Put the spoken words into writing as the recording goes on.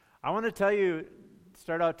I want to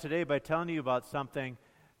start out today by telling you about something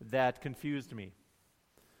that confused me.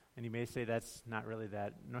 And you may say that's not really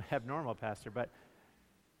that abnormal, Pastor, but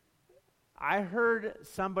I heard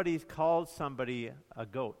somebody called somebody a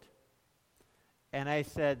goat. And I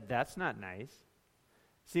said, that's not nice.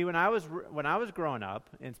 See, when I was growing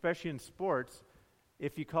up, and especially in sports,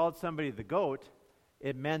 if you called somebody the goat,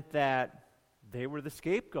 it meant that they were the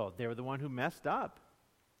scapegoat. They were the one who messed up.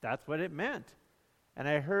 That's what it meant. And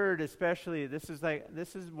I heard, especially, this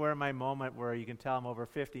is where my moment where you can tell I'm over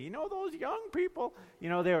 50. You know, those young people,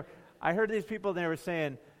 I heard these people, and they were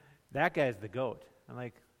saying, that guy's the goat. I'm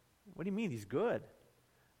like, what do you mean he's good?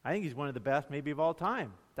 I think he's one of the best maybe of all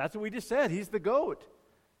time. That's what we just said. He's the goat.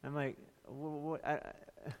 I'm like,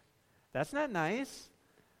 that's not nice.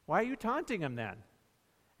 Why are you taunting him then?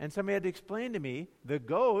 And somebody had to explain to me, the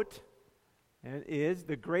goat is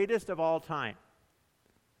the greatest of all time.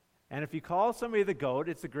 And if you call somebody the goat,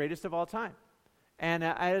 it's the greatest of all time. And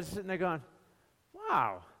I was sitting there going,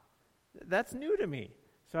 wow, that's new to me.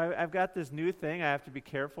 So I've got this new thing. I have to be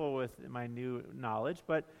careful with my new knowledge.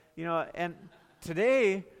 But, and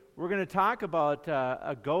today we're going to talk about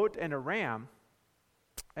a goat and a ram.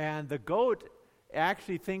 And the goat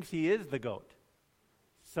actually thinks he is the goat.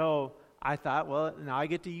 So I thought, well, now I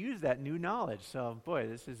get to use that new knowledge. So, boy,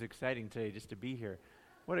 this is exciting today just to be here.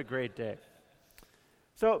 What a great day.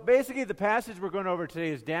 So basically the passage we're going over today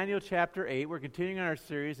is Daniel chapter 8. We're continuing our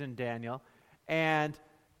series in Daniel and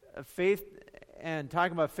faith and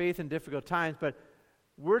talking about faith in difficult times. But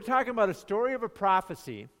we're talking about a story of a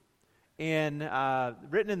prophecy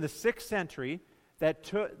written in the 6th century that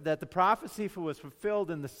the prophecy was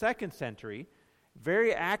fulfilled in the 2nd century.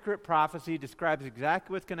 Very accurate prophecy, describes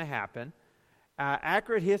exactly what's going to happen.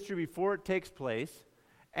 Accurate history before it takes place.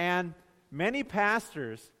 And many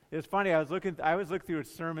pastors, it was funny, I was looking through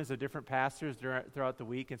sermons of different pastors throughout the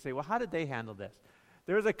week and say, well, how did they handle this?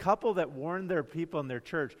 There was a couple that warned their people in their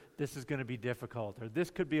church, this is going to be difficult, or this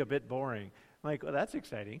could be a bit boring. I'm like, well, that's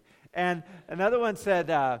exciting. And another one said,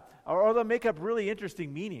 or they'll make up really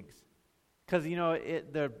interesting meanings. Because,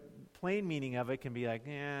 the plain meaning of it can be like,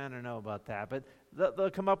 I don't know about that. But they'll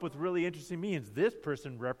come up with really interesting meanings. This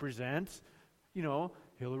person represents,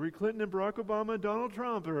 Hillary Clinton and Barack Obama and Donald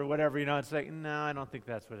Trump or whatever. It's like, no, I don't think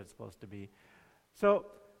that's what it's supposed to be. So,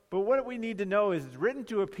 but what we need to know is it's written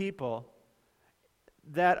to a people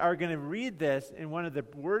that are going to read this in one of the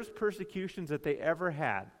worst persecutions that they ever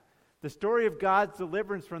had. The story of God's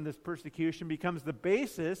deliverance from this persecution becomes the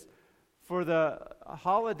basis for the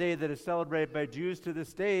holiday that is celebrated by Jews to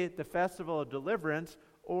this day, the Festival of Deliverance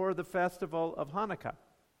or the Festival of Hanukkah.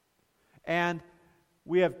 And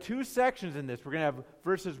we have two sections in this. We're going to have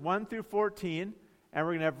verses 1 through 14, and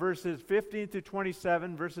we're going to have verses 15 through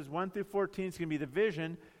 27. Verses 1 through 14 is going to be the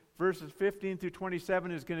vision. Verses 15 through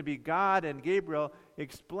 27 is going to be God and Gabriel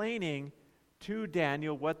explaining to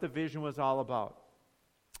Daniel what the vision was all about.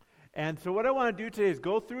 And so what I want to do today is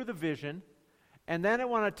go through the vision, and then I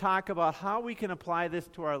want to talk about how we can apply this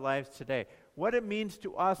to our lives today. What it means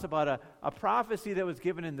to us about a prophecy that was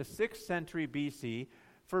given in the 6th century BC.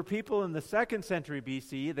 For people in the 2nd century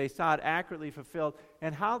BC, they saw it accurately fulfilled,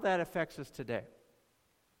 and how that affects us today.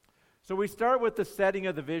 So we start with the setting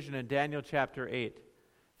of the vision in Daniel chapter 8,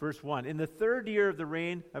 verse 1. In the 3rd year of the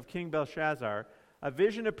reign of King Belshazzar, a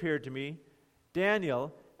vision appeared to me,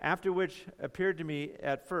 Daniel, after which appeared to me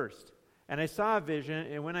at first. And I saw a vision,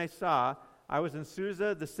 and when I saw, I was in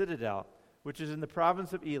Susa, the citadel, which is in the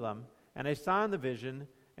province of Elam, and I saw in the vision,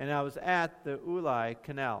 and I was at the Ulai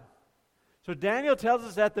canal. So Daniel tells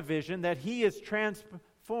us at the vision that he is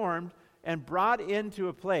transformed and brought into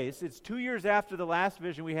a place. It's 2 years after the last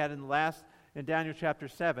vision we had in Daniel chapter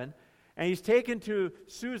 7. And he's taken to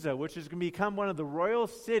Susa, which is going to become one of the royal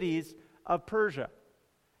cities of Persia.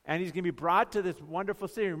 And he's going to be brought to this wonderful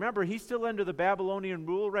city. Remember, he's still under the Babylonian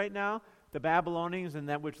rule right now, the Babylonians, and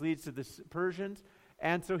that which leads to the Persians.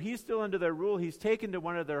 And so he's still under their rule. He's taken to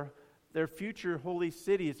one of their future holy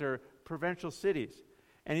cities or provincial cities.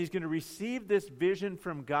 And he's going to receive this vision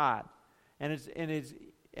from God. And he's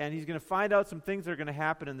going to find out some things that are going to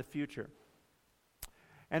happen in the future.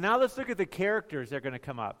 And now let's look at the characters that are going to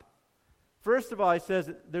come up. First of all, he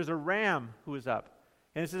says there's a ram who is up.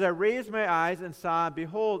 And it says, I raised my eyes and saw, and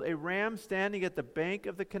behold, a ram standing at the bank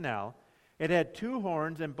of the canal. It had 2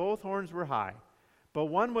 horns, and both horns were high. But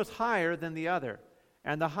one was higher than the other,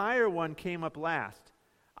 and the higher one came up last.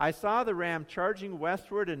 I saw the ram charging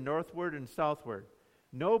westward and northward and southward.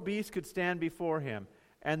 No beast could stand before him,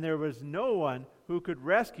 and there was no one who could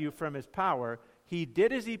rescue from his power. He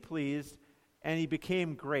did as he pleased, and he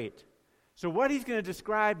became great. So what he's going to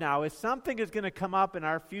describe now is something is going to come up in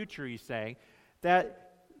our future, he's saying,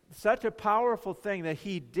 that such a powerful thing that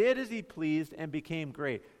he did as he pleased and became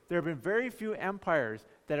great. There have been very few empires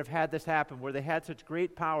that have had this happen, where they had such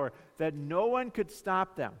great power that no one could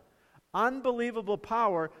stop them. Unbelievable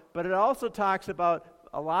power, but it also talks about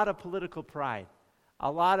a lot of political pride,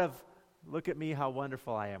 a lot of, look at me, how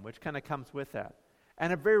wonderful I am, which kind of comes with that,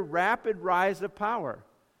 and a very rapid rise of power.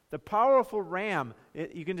 The powerful ram,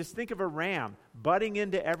 you can just think of a ram butting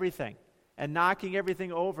into everything and knocking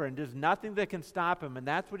everything over, and there's nothing that can stop him, and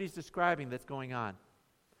that's what he's describing that's going on.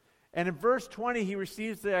 And in verse 20, he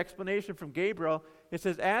receives the explanation from Gabriel. It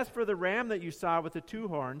says, "As for the ram that you saw with the two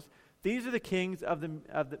horns, these are the kings of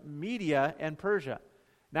the Media and Persia."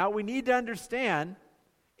 Now, what we need to understand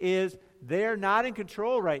is they're not in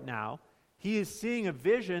control right now. He is seeing a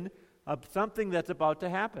vision of something that's about to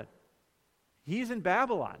happen. He's in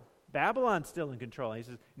Babylon. Babylon's still in control. He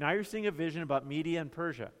says, now you're seeing a vision about Media and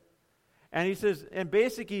Persia. And he says, and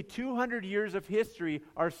basically 200 years of history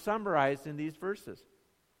are summarized in these verses.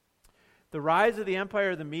 The rise of the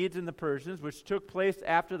empire of the Medes and the Persians, which took place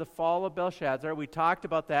after the fall of Belshazzar. We talked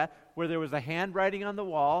about that, where there was a handwriting on the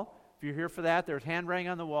wall. If you're here for that, there's handwriting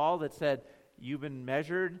on the wall that said, you've been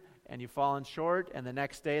measured and you've fallen short, and the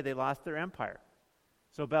next day they lost their empire.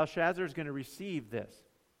 So Belshazzar is going to receive this.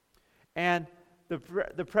 And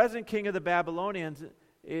the present king of the Babylonians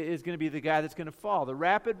is going to be the guy that's going to fall. The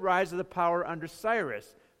rapid rise of the power under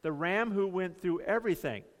Cyrus, the ram who went through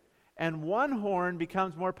everything. And one horn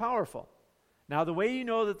becomes more powerful. Now, the way you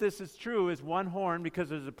know that this is true is one horn, because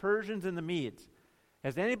there's the Persians and the Medes.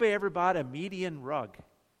 Has anybody ever bought a Median rug?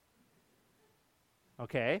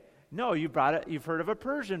 Okay. No, you've heard of a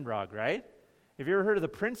Persian rug, right? Have you ever heard of the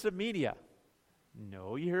Prince of Media?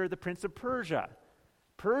 No, you heard of the Prince of Persia.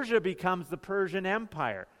 Persia becomes the Persian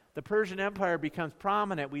Empire. The Persian Empire becomes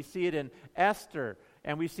prominent. We see it in Esther,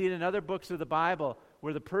 and we see it in other books of the Bible,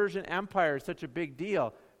 where the Persian Empire is such a big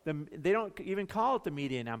deal. They don't even call it the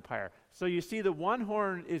Median Empire. So you see the one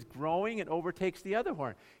horn is growing and overtakes the other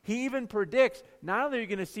horn. He even predicts not only are you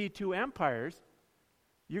going to see two empires,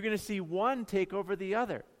 you're going to see one take over the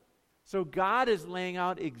other. So God is laying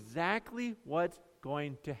out exactly what's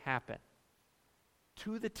going to happen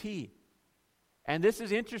to the T. And this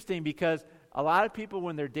is interesting because a lot of people,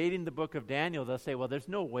 when they're dating the book of Daniel, they'll say, well, there's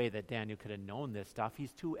no way that Daniel could have known this stuff.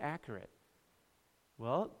 He's too accurate.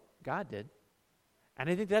 Well, God did. And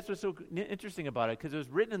I think that's what's so interesting about it, because it was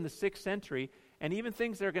written in the 6th century, and even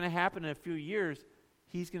things that are going to happen in a few years,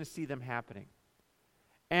 he's going to see them happening.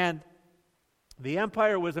 And the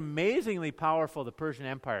empire was amazingly powerful, the Persian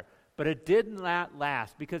Empire, but it didn't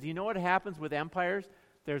last, because you know what happens with empires?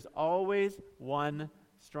 There's always one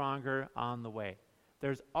stronger on the way.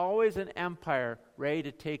 There's always an empire ready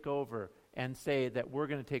to take over and say that we're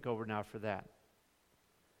going to take over now for that.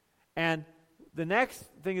 And the next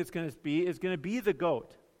thing it's going to be is going to be the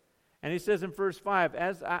goat. And he says in verse 5,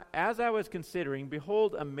 as I was considering,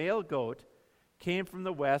 behold, a male goat came from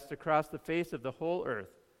the west across the face of the whole earth,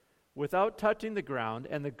 without touching the ground,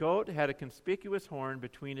 and the goat had a conspicuous horn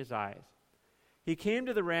between his eyes. He came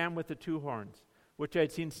to the ram with the two horns, which I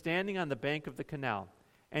had seen standing on the bank of the canal,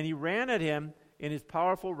 and he ran at him in his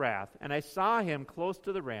powerful wrath, and I saw him close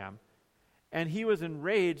to the ram, and he was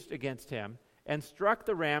enraged against him, and struck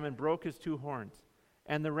the ram and broke his two horns.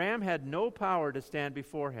 And the ram had no power to stand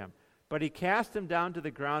before him, but he cast him down to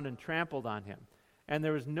the ground and trampled on him. And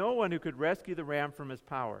there was no one who could rescue the ram from his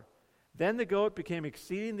power. Then the goat became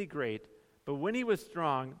exceedingly great, but when he was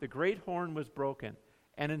strong, the great horn was broken.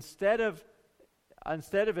 And instead of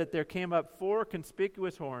it, there came up 4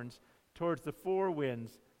 conspicuous horns towards the 4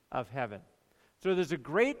 winds of heaven. So there's a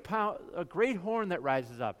great horn that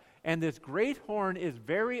rises up. And this great horn is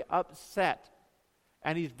very upset.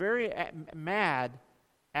 And he's very mad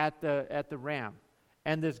at the ram.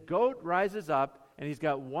 And this goat rises up, and he's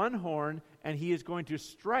got one horn, and he is going to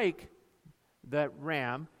strike that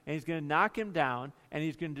ram, and he's going to knock him down, and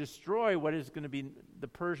he's going to destroy what is going to be the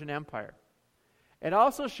Persian Empire. It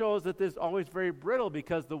also shows that this is always very brittle,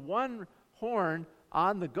 because the one horn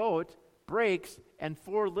on the goat breaks, and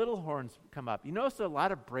 4 little horns come up. You notice a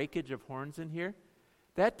lot of breakage of horns in here?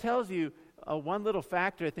 That tells you one little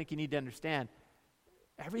factor I think you need to understand.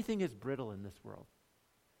 Everything is brittle in this world.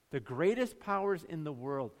 The greatest powers in the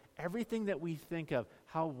world, everything that we think of,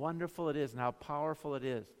 how wonderful it is and how powerful it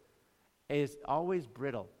is always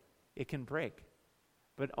brittle. It can break.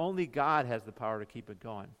 But only God has the power to keep it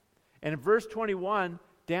going. And in verse 21,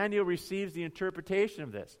 Daniel receives the interpretation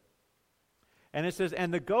of this. And it says,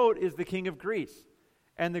 and the goat is the king of Greece,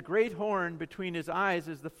 and the great horn between his eyes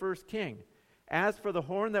is the first king. As for the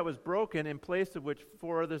horn that was broken, in place of which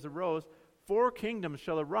 4 others arose, 4 kingdoms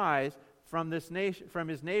shall arise from his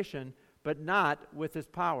nation, but not with his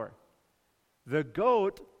power. The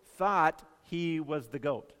goat thought he was the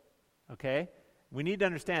goat, okay? We need to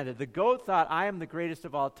understand that the goat thought, I am the greatest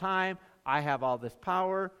of all time, I have all this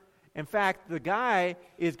power. In fact, the guy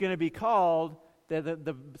is going to be called,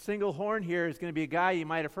 the single horn here is going to be a guy you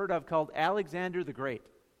might have heard of called Alexander the Great.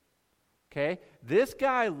 Okay? This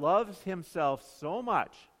guy loves himself so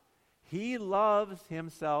much. He loves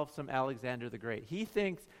himself some Alexander the Great. He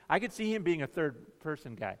thinks, I could see him being a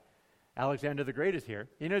third-person guy. Alexander the Great is here.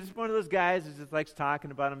 You know, just one of those guys who just likes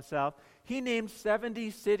talking about himself. He named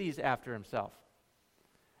 70 cities after himself.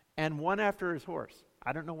 And one after his horse.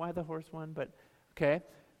 I don't know why the horse won, but okay.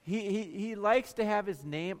 He likes to have his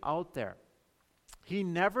name out there. He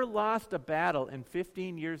never lost a battle in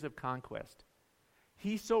 15 years of conquest.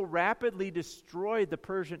 He so rapidly destroyed the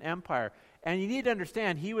Persian Empire. And you need to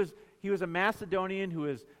understand, he was a Macedonian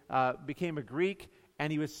who became a Greek,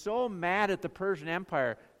 and he was so mad at the Persian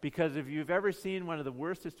Empire because if you've ever seen one of the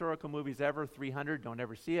worst historical movies ever, 300, don't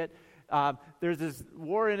ever see it, there's this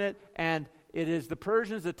war in it, and it is the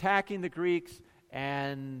Persians attacking the Greeks,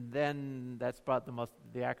 and then that's about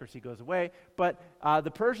the accuracy goes away. But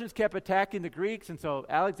the Persians kept attacking the Greeks, and so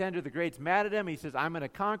Alexander the Great's mad at him. He says, I'm going to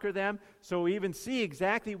conquer them. So we even see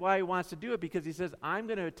exactly why he wants to do it, because he says, I'm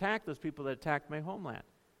going to attack those people that attacked my homeland.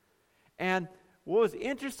 And what was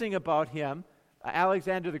interesting about him,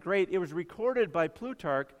 Alexander the Great, it was recorded by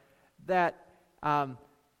Plutarch that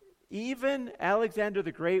even Alexander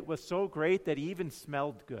the Great was so great that he even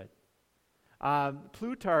smelled good.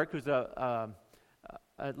 Plutarch, who's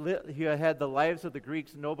he had the lives of the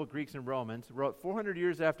Greeks, noble Greeks and Romans, wrote 400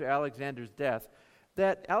 years after Alexander's death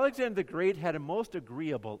that Alexander the Great had a most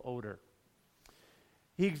agreeable odor.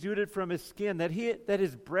 He exuded from his skin that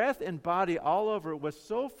his breath and body all over was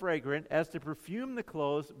so fragrant as to perfume the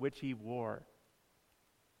clothes which he wore.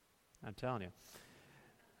 I'm telling you.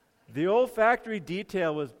 The olfactory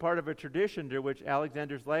detail was part of a tradition during which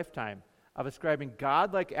Alexander's lifetime of ascribing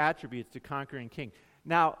godlike attributes to conquering king.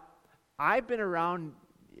 Now, I've been around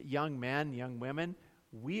young men, young women.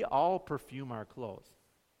 We all perfume our clothes,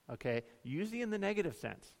 okay? Usually in the negative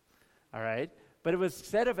sense, all right? But it was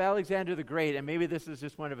said of Alexander the Great, and maybe this is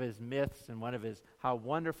just one of his myths and one of his, how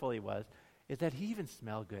wonderful he was, is that he even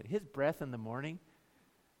smelled good. His breath in the morning,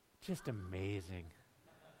 just amazing.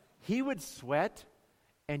 He would sweat,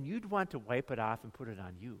 and you'd want to wipe it off and put it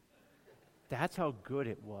on you. That's how good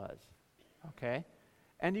it was, okay?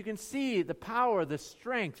 And you can see the power, the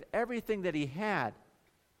strength, everything that he had.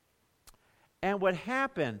 And what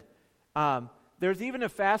happened, there's even a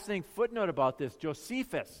fascinating footnote about this.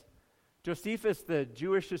 Josephus, the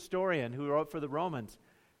Jewish historian who wrote for the Romans,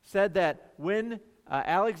 said that when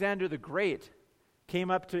Alexander the Great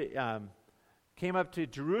came up to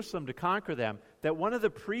Jerusalem to conquer them, that one of the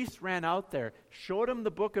priests ran out there, showed him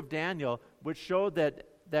the book of Daniel, which showed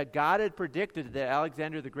that God had predicted that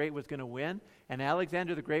Alexander the Great was going to win, and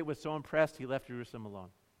Alexander the Great was so impressed he left Jerusalem alone.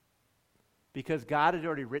 Because God had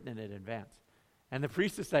already written it in advance. And the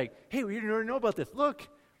priest is like, hey, we didn't already know about this. Look,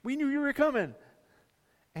 we knew you were coming.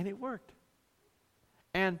 And it worked.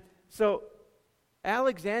 And so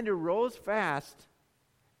Alexander rose fast,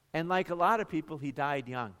 and like a lot of people, he died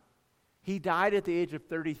young. He died at the age of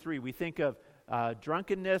 33. We think of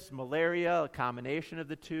drunkenness, malaria, a combination of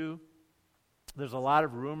the two. There's a lot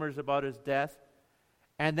of rumors about his death.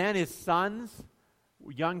 And then his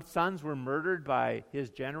young sons were murdered by his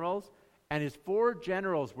generals, and his 4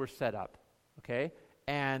 generals were set up, okay?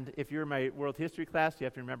 And if you're in my world history class, you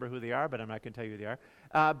have to remember who they are, but I'm not going to tell you who they are.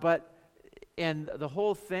 And the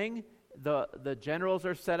whole thing, the generals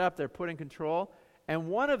are set up, they're put in control, and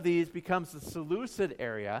one of these becomes the Seleucid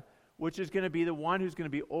area, which is going to be the one who's going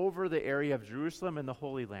to be over the area of Jerusalem and the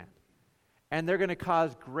Holy Land. And they're going to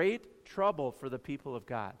cause great trouble for the people of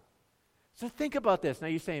God. So think about this. Now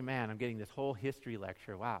you say, man, I'm getting this whole history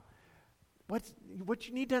lecture. Wow. What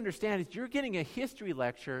you need to understand is you're getting a history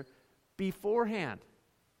lecture beforehand.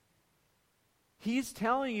 He's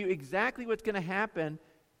telling you exactly what's going to happen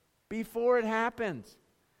before it happens.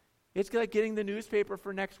 It's like getting the newspaper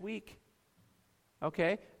for next week.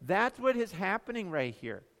 Okay? That's what is happening right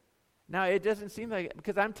here. Now, it doesn't seem like it,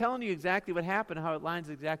 because I'm telling you exactly what happened, how it lines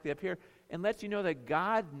exactly up here, and lets you know that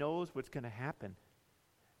God knows what's going to happen.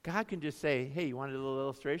 God can just say, hey, you wanted a little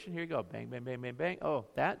illustration? Here you go. Bang, bang, bang, bang, bang. Oh,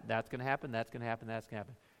 that's going to happen, that's going to happen, that's going to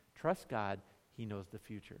happen. Trust God. He knows the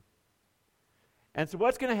future. And so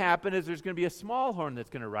what's going to happen is there's going to be a small horn that's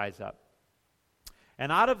going to rise up.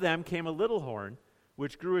 And out of them came a little horn,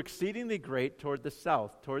 which grew exceedingly great toward the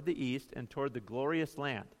south, toward the east, and toward the glorious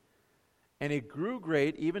land. And it grew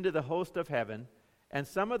great even to the host of heaven, and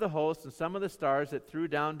some of the hosts and some of the stars it threw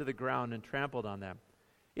down to the ground and trampled on them.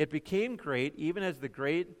 It became great, even as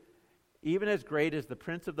great as the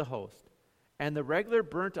prince of the host. And the regular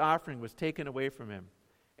burnt offering was taken away from him,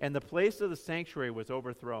 and the place of the sanctuary was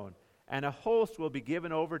overthrown. And a host will be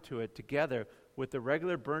given over to it together with the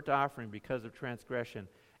regular burnt offering because of transgression.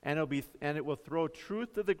 And it will throw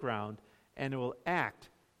truth to the ground, and it will act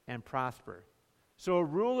and prosper. So a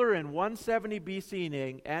ruler in 170 BC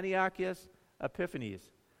named Antiochus Epiphanes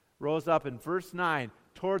rose up in verse 9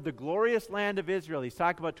 toward the glorious land of Israel. He's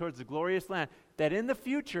talking about towards the glorious land, that in the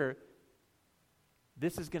future,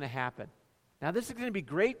 this is going to happen. Now, this is going to be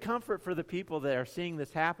great comfort for the people that are seeing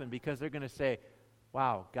this happen, because they're going to say,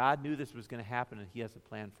 wow, God knew this was going to happen, and he has a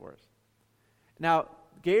plan for us. Now,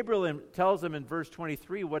 Gabriel tells them in verse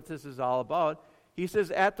 23 what this is all about. He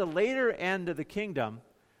says, at the later end of the kingdom,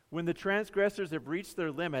 when the transgressors have reached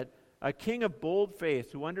their limit, a king of bold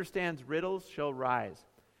face who understands riddles shall rise.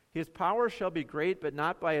 His power shall be great, but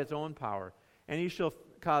not by his own power, and he shall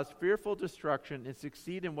cause fearful destruction and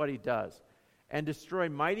succeed in what he does, and destroy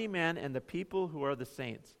mighty men and the people who are the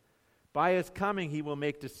saints. By his coming he will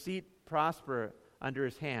make deceit prosper under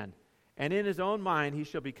his hand, and in his own mind he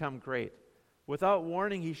shall become great. Without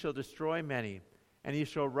warning he shall destroy many, and he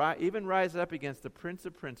shall even rise up against the prince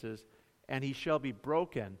of princes, and he shall be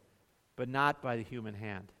broken, but not by the human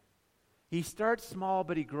hand. He starts small,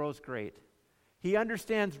 but he grows great. He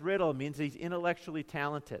understands riddle, means he's intellectually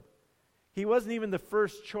talented. He wasn't even the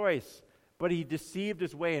first choice, but he deceived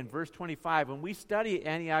his way in verse 25. When we study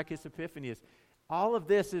Antiochus Epiphanes, all of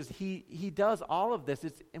this is, he does all of this.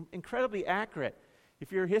 It's incredibly accurate.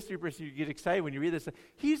 If you're a history person, you get excited when you read this.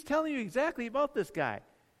 He's telling you exactly about this guy,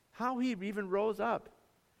 how he even rose up.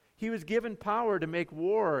 He was given power to make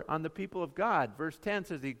war on the people of God. Verse 10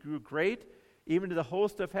 says he grew great, even to the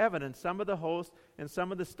host of heaven, and some of the host and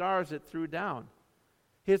some of the stars it threw down.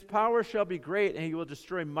 His power shall be great, and he will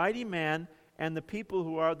destroy mighty men and the people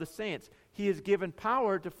who are the saints. He is given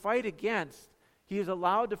power to fight against. He is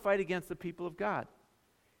allowed to fight against the people of God.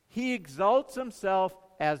 He exalts himself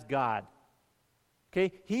as God.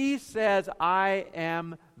 Okay? He says, I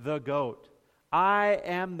am the goat. I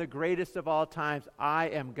am the greatest of all times. I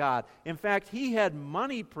am God. In fact, he had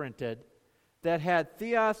money printed that had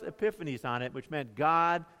Theos Epiphanes on it, which meant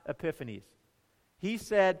God Epiphanes. He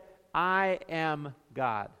said, I am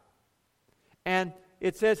God. And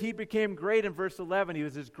it says he became great in verse 11. He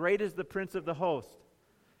was as great as the prince of the host.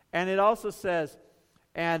 And it also says,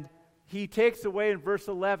 and he takes away in verse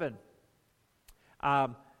 11,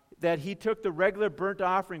 that he took the regular burnt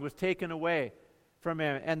offering was taken away from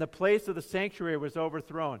him, and the place of the sanctuary was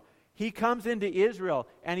overthrown. He comes into Israel,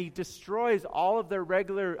 and he destroys all of their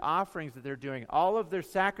regular offerings that they're doing, all of their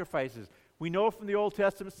sacrifices. We know from the Old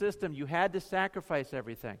Testament system, you had to sacrifice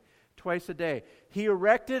everything twice a day. He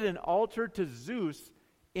erected an altar to Zeus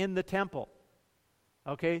in the temple.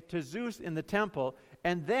 Okay, to Zeus in the temple,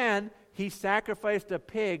 and then he sacrificed a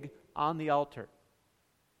pig on the altar.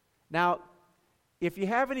 Now, if you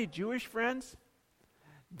have any Jewish friends,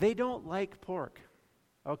 they don't like pork.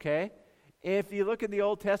 Okay? If you look in the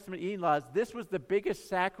Old Testament eating laws, this was the biggest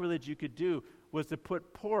sacrilege you could do, was to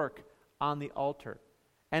put pork on the altar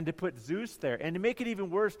and to put Zeus there. And to make it even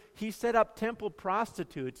worse, he set up temple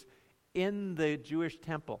prostitutes in the Jewish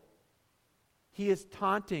temple. He is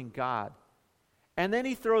taunting God. And then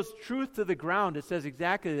he throws truth to the ground. It says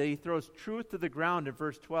exactly that he throws truth to the ground in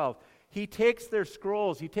verse 12. He takes their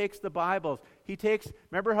scrolls. He takes the Bibles.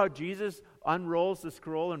 Remember how Jesus unrolls the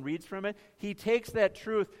scroll and reads from it? He takes that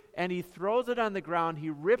truth and he throws it on the ground. He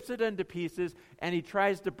rips it into pieces and he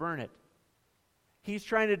tries to burn it. He's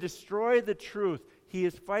trying to destroy the truth. He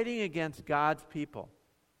is fighting against God's people.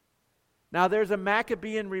 Now there's a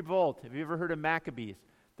Maccabean revolt. Have you ever heard of Maccabees?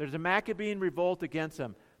 There's a Maccabean revolt against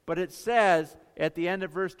them. But it says at the end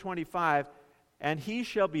of verse 25, and he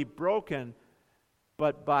shall be broken,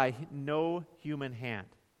 but by no human hand.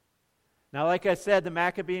 Now, like I said, the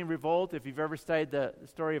Maccabean revolt, if you've ever studied the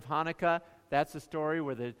story of Hanukkah, that's the story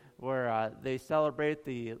where they celebrate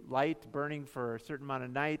the light burning for a certain amount of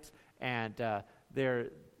nights, and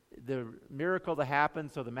the miracle that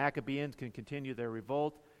happens so the Maccabeans can continue their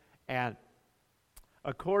revolt. And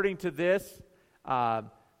according to this,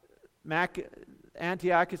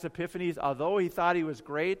 Antiochus Epiphanes, although he thought he was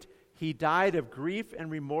great, he died of grief and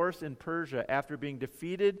remorse in Persia after being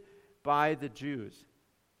defeated by the Jews.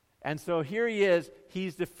 And so here he is,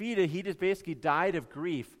 he's defeated. He just basically died of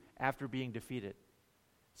grief after being defeated.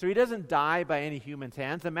 So he doesn't die by any human's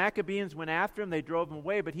hands. The Maccabees went after him, they drove him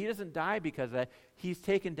away, but he doesn't die because of that. He's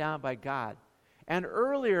taken down by God. And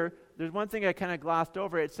earlier, there's one thing I kind of glossed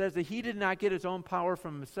over. It says that he did not get his own power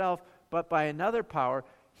from himself, but by another power.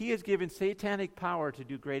 He is given satanic power to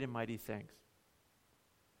do great and mighty things.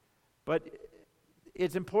 But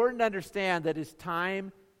it's important to understand that his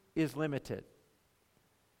time is limited.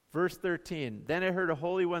 Verse 13, then I heard a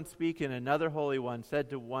holy one speak, and another holy one said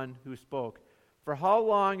to one who spoke, for how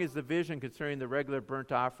long is the vision concerning the regular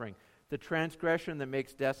burnt offering, the transgression that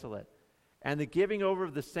makes desolate, and the giving over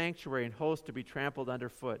of the sanctuary and host to be trampled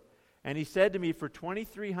underfoot? And he said to me, for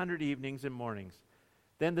 2,300 evenings and mornings,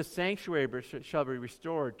 then the sanctuary shall be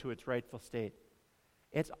restored to its rightful state.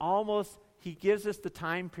 It's almost, he gives us the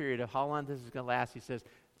time period of how long this is going to last. He says,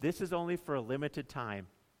 this is only for a limited time.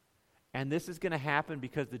 And this is going to happen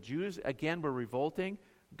because the Jews, again, were revolting.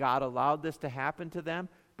 God allowed this to happen to them,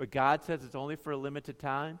 but God says it's only for a limited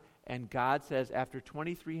time. And God says after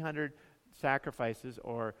 2,300 sacrifices,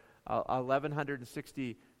 or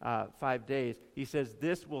 1,165 days, he says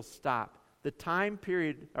this will stop. The time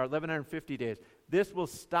period, or 1,150 days, this will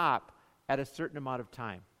stop at a certain amount of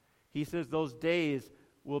time. He says those days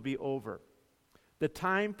will be over. The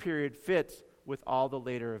time period fits with all the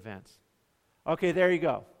later events. Okay, there you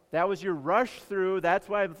go. That was your rush through. That's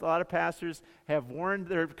why a lot of pastors have warned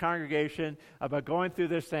their congregation about going through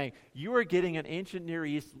this, saying, you are getting an ancient Near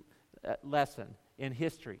East lesson in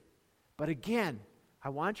history. But again, I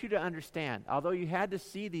want you to understand, although you had to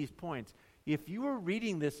see these points, if you were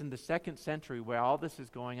reading this in the 2nd century where all this is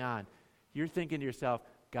going on, you're thinking to yourself,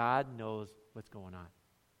 God knows what's going on.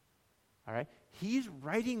 All right? He's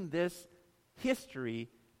writing this history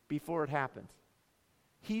before it happens.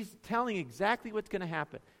 He's telling exactly what's going to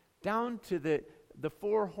happen. Down to the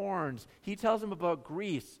 4 horns. He tells them about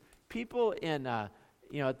Greece. People in, at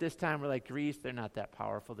this time were like, Greece, they're not that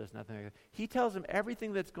powerful. There's nothing like that. He tells them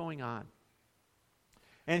everything that's going on.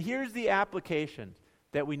 And here's the application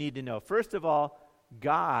that we need to know. First of all,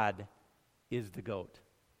 God is the GOAT.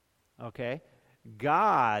 Okay?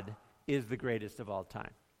 God is the greatest of all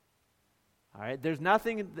time. All right? There's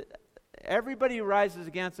nothing, everybody rises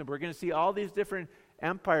against him. We're going to see all these different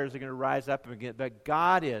empires are going to rise up again, but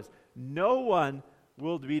God is. No one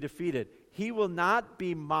will be defeated. He will not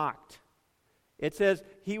be mocked. It says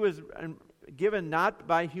he was given not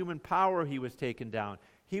by human power, he was taken down.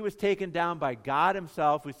 He was taken down by God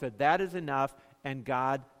himself, who said that is enough, and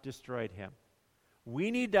God destroyed him. We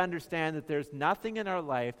need to understand that there's nothing in our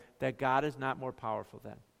life that God is not more powerful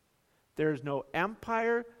than. There is no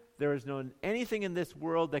empire, there is no anything in this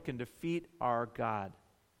world that can defeat our God.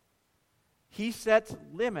 He sets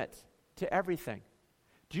limits to everything.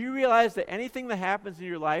 Do you realize that anything that happens in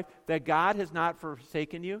your life, that God has not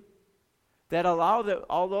forsaken you? That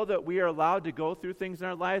although that we are allowed to go through things in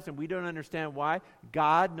our lives and we don't understand why,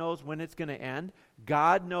 God knows when it's going to end.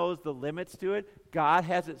 God knows the limits to it. God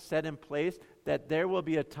has it set in place that there will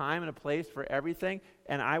be a time and a place for everything,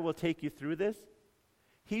 and I will take you through this.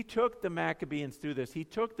 He took the Maccabees through this. He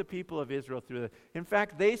took the people of Israel through this. In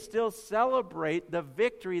fact, they still celebrate the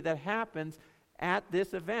victory that happens at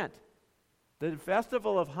this event. The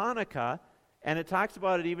festival of Hanukkah, and it talks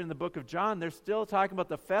about it even in the book of John, they're still talking about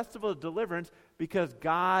the festival of deliverance because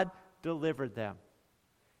God delivered them.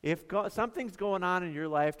 If something's going on in your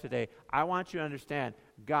life today, I want you to understand,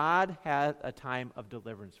 God has a time of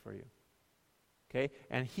deliverance for you. Okay?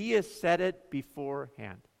 And he has set it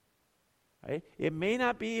beforehand. Right? It may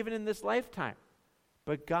not be even in this lifetime,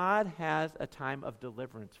 but God has a time of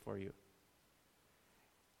deliverance for you.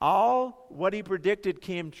 All what he predicted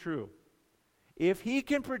came true. If he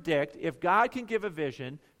can predict, if God can give a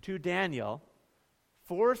vision to Daniel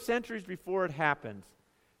 4 centuries before it happens,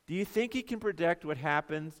 do you think he can predict what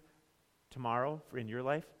happens tomorrow in your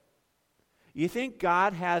life? You think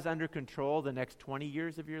God has under control the next 20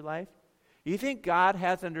 years of your life? You think God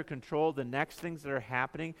has under control the next things that are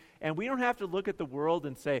happening? And we don't have to look at the world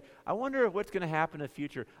and say, I wonder what's going to happen in the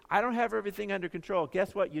future. I don't have everything under control.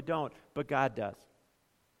 Guess what? You don't, but God does.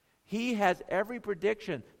 He has every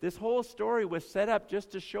prediction. This whole story was set up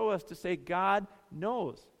just to show us, to say God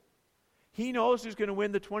knows. He knows who's going to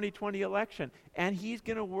win the 2020 election, and he's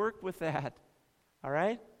going to work with that. All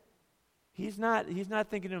right? He's not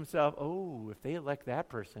thinking to himself, oh, if they elect that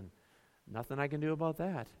person, nothing I can do about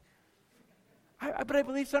that. But I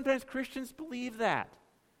believe sometimes Christians believe that.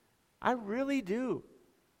 I really do.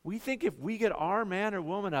 We think if we get our man or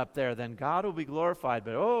woman up there, then God will be glorified.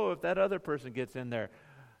 But if that other person gets in there,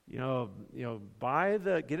 get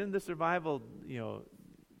in the survival,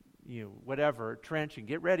 whatever, trench and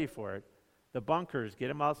get ready for it. The bunkers, get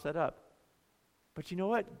them all set up. But you know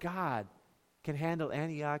what? God can handle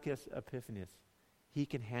Antiochus Epiphanes. He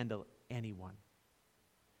can handle anyone.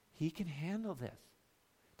 He can handle this.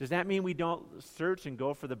 Does that mean we don't search and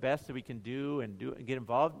go for the best that we can do and get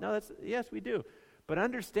involved? No, yes, we do. But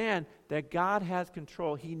understand that God has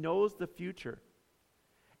control. He knows the future.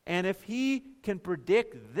 And if he can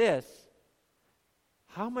predict this,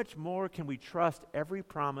 how much more can we trust every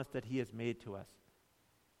promise that he has made to us?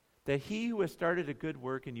 That he who has started a good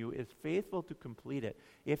work in you is faithful to complete it.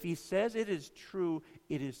 If he says it is true,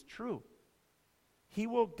 it is true.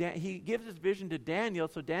 He gives his vision to Daniel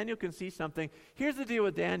so Daniel can see something. Here's the deal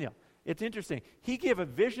with Daniel. It's interesting. He gave a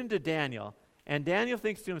vision to Daniel, and Daniel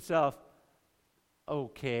thinks to himself,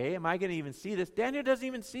 okay, am I going to even see this? Daniel doesn't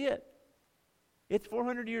even see it. It's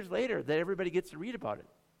 400 years later that everybody gets to read about it.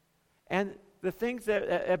 And the things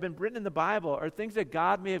that have been written in the Bible are things that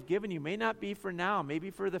God may have given you, may not be for now,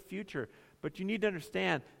 maybe for the future. But you need to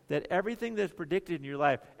understand that everything that's predicted in your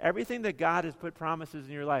life, everything that God has put promises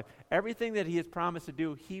in your life, everything that he has promised to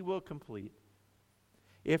do, he will complete.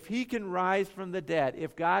 If he can rise from the dead,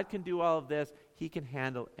 if God can do all of this, he can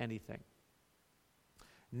handle anything.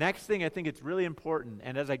 Next thing, I think it's really important,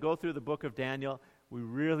 and as I go through the book of Daniel, we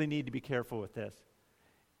really need to be careful with this.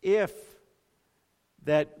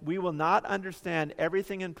 That we will not understand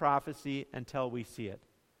everything in prophecy until we see it.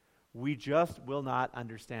 We just will not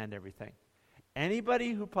understand everything.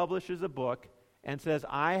 Anybody who publishes a book and says,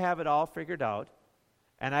 I have it all figured out,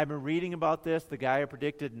 and I've been reading about this, the guy who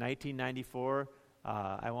predicted in 1994,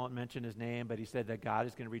 I won't mention his name, but he said that God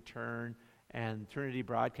is going to return, and Trinity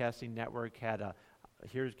Broadcasting Network had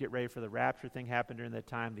here's Get Ready for the Rapture thing happened during that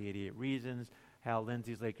time, the 88 Reasons, Hal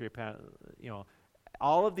Lindsey's Lake Erie,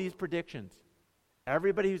 all of these predictions.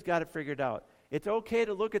 Everybody who's got it figured out. It's okay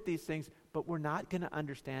to look at these things, but we're not going to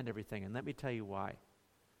understand everything, and let me tell you why.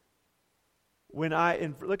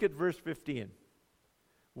 Look at verse 15.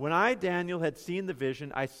 When I, Daniel, had seen the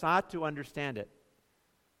vision, I sought to understand it.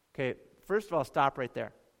 Okay, first of all, stop right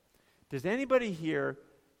there. Does anybody here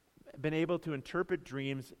been able to interpret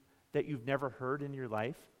dreams that you've never heard in your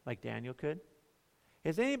life, like Daniel could?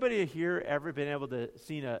 Has anybody here ever been able to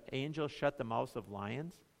see an angel shut the mouths of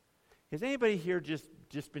lions? Has anybody here just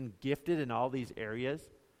been gifted in all these areas,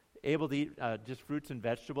 able to eat just fruits and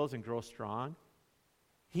vegetables and grow strong?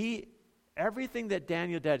 Everything that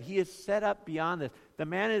Daniel did, he is set up beyond this. The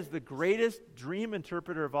man is the greatest dream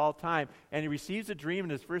interpreter of all time, and he receives a dream,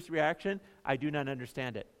 and his first reaction, I do not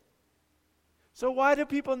understand it. So why do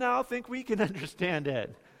people now think we can understand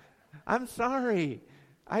it? I'm sorry.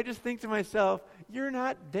 I just think to myself, you're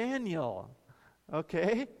not Daniel,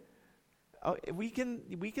 okay? Oh, we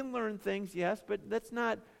can learn things, yes, but let's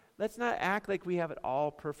not act like we have it all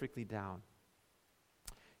perfectly down.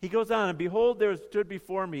 He goes on, and behold, there stood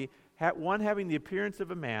before me one having the appearance of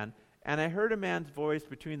a man, and I heard a man's voice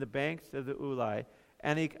between the banks of the Ulai,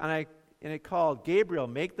 and it called, Gabriel,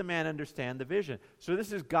 make the man understand the vision. So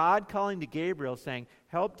this is God calling to Gabriel, saying,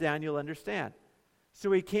 help Daniel understand.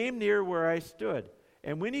 So he came near where I stood,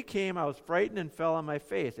 and when he came, I was frightened and fell on my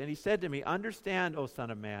face. And he said to me, understand, O son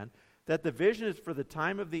of man, that the vision is for the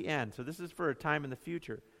time of the end. So this is for a time in the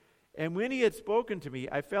future. And when he had spoken to me,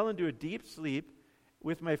 I fell into a deep sleep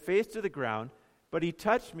with my face to the ground, but he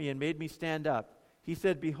touched me and made me stand up. He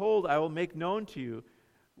said, behold, I will make known to you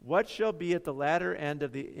what shall be at the latter end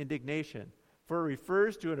of the indignation, for it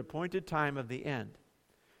refers to an appointed time of the end.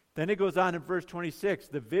 Then it goes on in verse 26,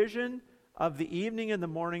 the vision of the evening and the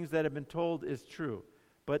mornings that have been told is true,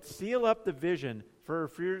 but seal up the vision,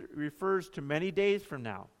 for it refers to many days from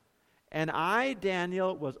now. And I,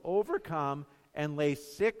 Daniel, was overcome and lay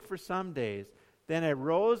sick for some days. Then I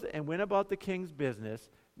rose and went about the king's business.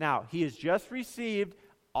 Now, he has just received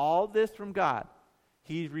all this from God.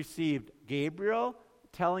 He's received Gabriel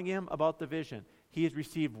telling him about the vision. He has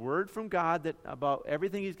received word from God about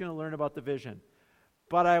everything he's going to learn about the vision.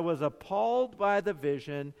 But I was appalled by the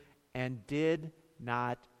vision and did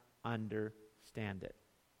not understand it.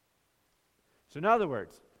 So in other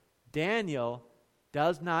words, Daniel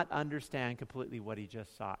does not understand completely what he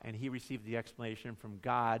just saw, and he received the explanation from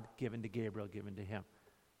God given to Gabriel, given to him.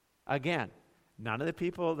 Again, none of the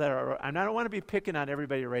people that are, I don't want to be picking on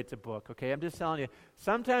everybody who writes a book, okay? I'm just telling you,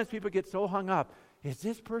 sometimes people get so hung up. Is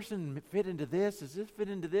this person fit into this? Does this fit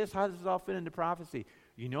into this? How does this all fit into prophecy?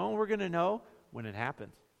 You know when we're going to know? When it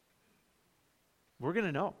happens. We're going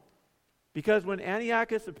to know. Because when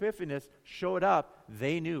Antiochus Epiphanes showed up,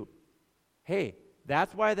 they knew. Hey,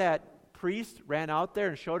 that's why that priest ran out there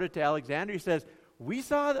and showed it to Alexander. He says, we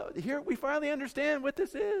finally understand what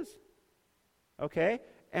this is. Okay?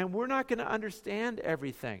 And we're not going to understand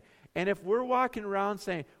everything. And if we're walking around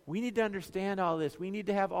saying, we need to understand all this, we need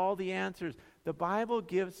to have all the answers, the Bible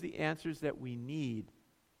gives the answers that we need,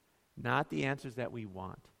 not the answers that we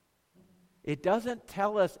want. It doesn't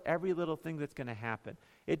tell us every little thing that's going to happen.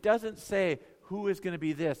 It doesn't say who is going to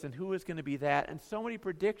be this and who is going to be that. And so many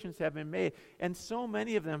predictions have been made, and so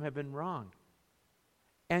many of them have been wrong.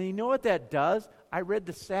 And you know what that does? I read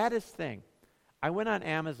the saddest thing. I went on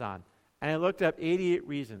Amazon, and I looked up 88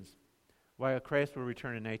 reasons why Christ will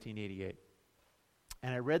return in 1988.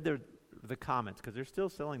 And I read the comments, because they're still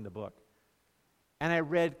selling the book. And I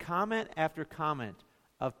read comment after comment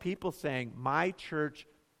of people saying, my church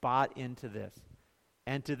bought into this.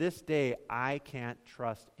 And to this day, I can't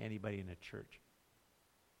trust anybody in a church.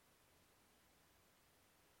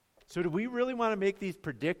 So do we really want to make these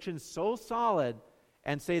predictions so solid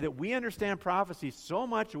and say that we understand prophecy so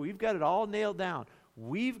much, we've got it all nailed down?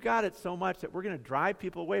 We've got it so much that we're going to drive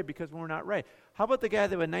people away because we're not right. How about the guy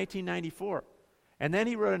that was 1994? And then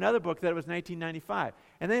he wrote another book that was 1995.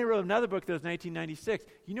 And then he wrote another book that was 1996.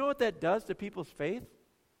 You know what that does to people's faith?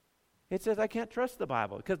 It says, I can't trust the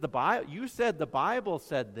Bible because you said the Bible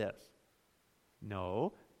said this.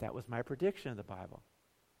 No, that was my prediction of the Bible.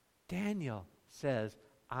 Daniel says,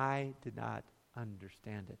 I did not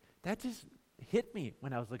understand it. That just hit me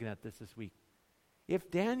when I was looking at this week.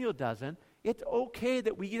 If Daniel doesn't, it's okay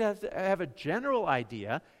that we have a general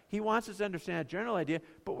idea. He wants us to understand a general idea,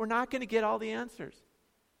 but we're not going to get all the answers.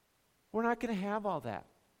 We're not going to have all that.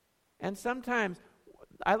 And sometimes,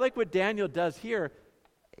 I like what Daniel does here.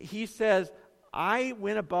 He says, I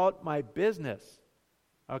went about my business.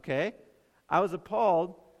 Okay? I was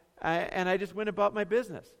appalled, and I just went about my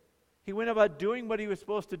business. He went about doing what he was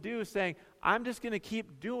supposed to do, saying, I'm just going to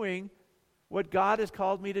keep doing what God has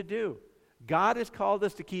called me to do. God has called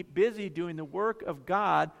us to keep busy doing the work of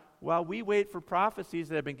God while we wait for prophecies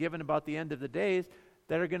that have been given about the end of the days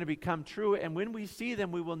that are going to become true. And when we see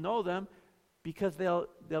them, we will know them because they'll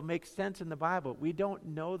make sense in the Bible. We don't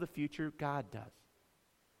know the future, God does.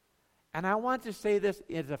 And I want to say this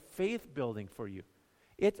as a faith building for you.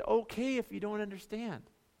 It's okay if you don't understand.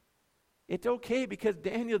 It's okay because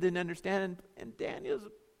Daniel didn't understand, and Daniel's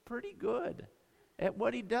pretty good at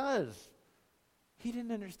what he does. He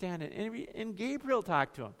didn't understand it. And Gabriel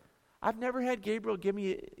talked to him. I've never had Gabriel give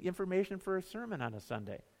me information for a sermon on a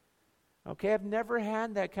Sunday. Okay, I've never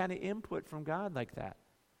had that kind of input from God like that.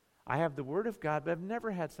 I have the Word of God, but I've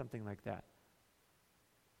never had something like that.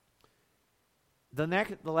 The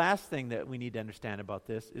last thing that we need to understand about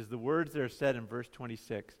this is the words that are said in verse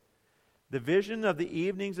 26. The vision of the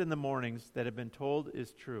evenings and the mornings that have been told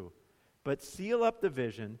is true, but seal up the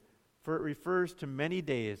vision, for it refers to many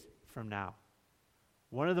days from now.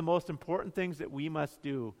 One of the most important things that we must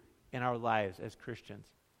do in our lives as Christians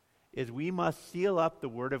is we must seal up the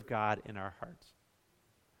Word of God in our hearts.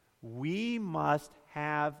 We must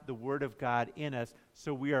have the Word of God in us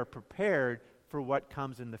so we are prepared for what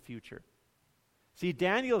comes in the future. See,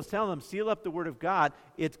 Daniel is telling them, seal up the Word of God.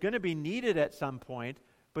 It's going to be needed at some point,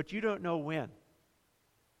 but you don't know when.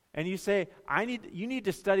 And you say, you need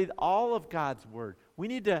to study all of God's Word. We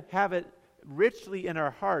need to have it richly in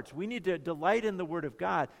our hearts. We need to delight in the Word of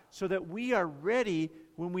God so that we are ready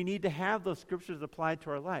when we need to have those scriptures applied to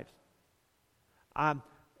our lives.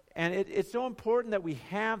 And it's so important that we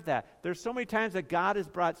have that. There's so many times that God has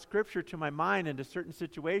brought scripture to my mind in a certain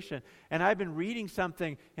situation, and I've been reading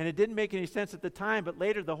something, and it didn't make any sense at the time, but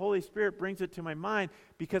later the Holy Spirit brings it to my mind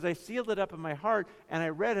because I sealed it up in my heart, and I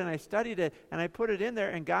read it, and I studied it, and I put it in there,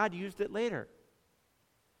 and God used it later.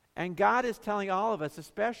 And God is telling all of us,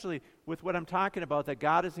 especially with what I'm talking about, that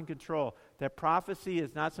God is in control, that prophecy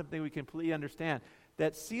is not something we completely understand,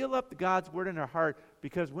 that seal up God's Word in our heart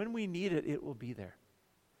because when we need it, it will be there.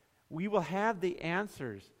 We will have the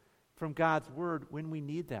answers from God's Word when we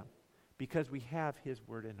need them because we have His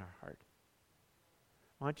Word in our heart.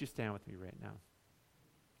 Why don't you stand with me right now?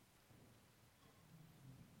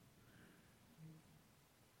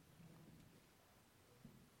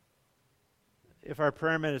 If our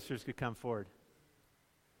prayer ministers could come forward.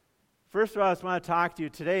 First of all, I just want to talk to you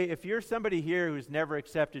today. If you're somebody here who's never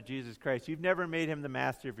accepted Jesus Christ, you've never made Him the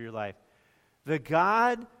master of your life, the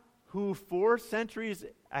God who 4 centuries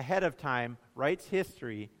ahead of time writes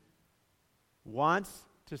history, wants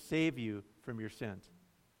to save you from your sins.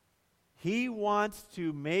 He wants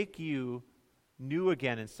to make you new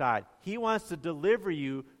again inside. He wants to deliver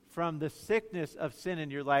you from the sickness of sin in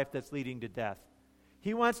your life that's leading to death.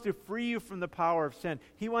 He wants to free you from the power of sin.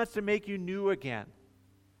 He wants to make you new again.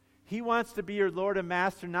 He wants to be your Lord and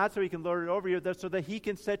Master, not so He can lord it over you, so that He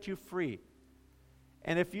can set you free.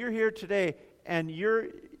 And if you're here today and you're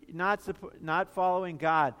not following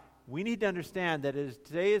God, we need to understand that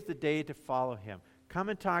today is the day to follow Him. Come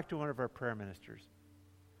and talk to one of our prayer ministers.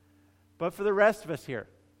 But for the rest of us here,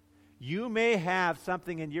 you may have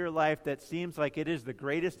something in your life that seems like it is the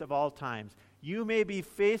greatest of all times. You may be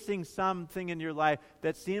facing something in your life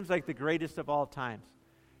that seems like the greatest of all times.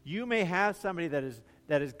 You may have somebody that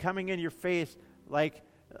is coming in your face like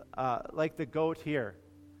the goat here.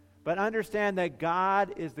 But understand that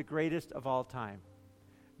God is the greatest of all time.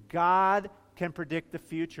 God can predict the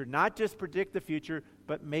future. Not just predict the future,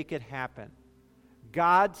 but make it happen.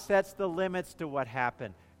 God sets the limits to what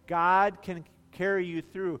happened. God can carry you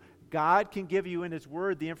through. God can give you in His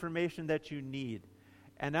Word the information that you need.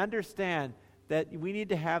 And understand that we need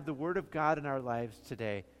to have the Word of God in our lives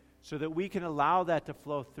today so that we can allow that to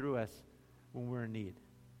flow through us when we're in need.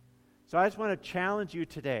 So I just want to challenge you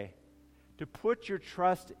today to put your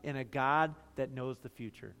trust in a God that knows the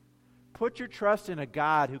future. Put your trust in a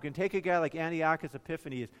God who can take a guy like Antiochus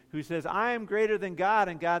Epiphanes who says, I am greater than God,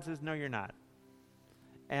 and God says, no, you're not.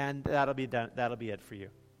 And that'll be done. That'll be it for you.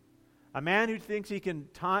 A man who thinks he can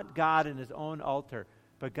taunt God in his own altar,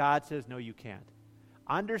 but God says, no, you can't.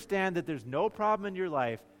 Understand that there's no problem in your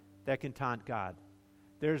life that can taunt God.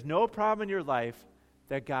 There's no problem in your life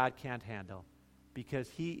that God can't handle because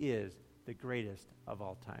He is the greatest of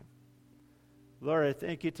all time. Lord, I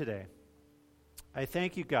thank You today. I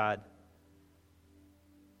thank You, God,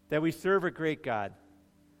 that we serve a great God.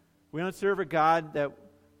 We don't serve a God that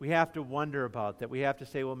we have to wonder about, that we have to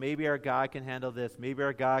say, well, maybe our God can handle this. Maybe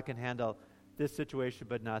our God can handle this situation,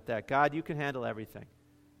 but not that. God, You can handle everything.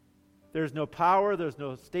 There's no power, there's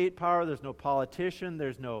no state power, there's no politician,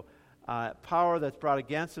 there's no power that's brought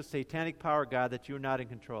against us, satanic power, God, that You're not in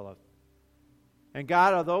control of. And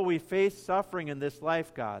God, although we face suffering in this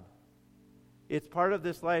life, God, it's part of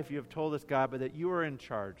this life You have told us, God, but that You are in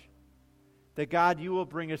charge. That, God, You will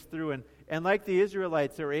bring us through. And like the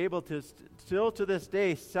Israelites, they're able to still to this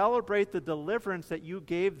day celebrate the deliverance that You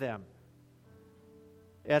gave them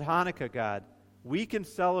at Hanukkah, God. We can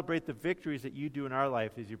celebrate the victories that You do in our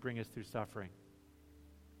life as You bring us through suffering.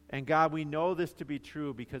 And God, we know this to be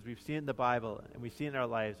true because we've seen it in the Bible and we've seen it in our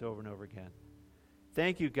lives over and over again.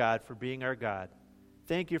 Thank You, God, for being our God.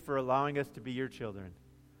 Thank You for allowing us to be Your children.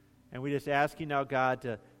 And we just ask You now, God,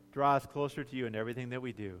 to draw us closer to You in everything that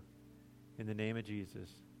we do. In the name of Jesus,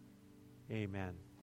 amen.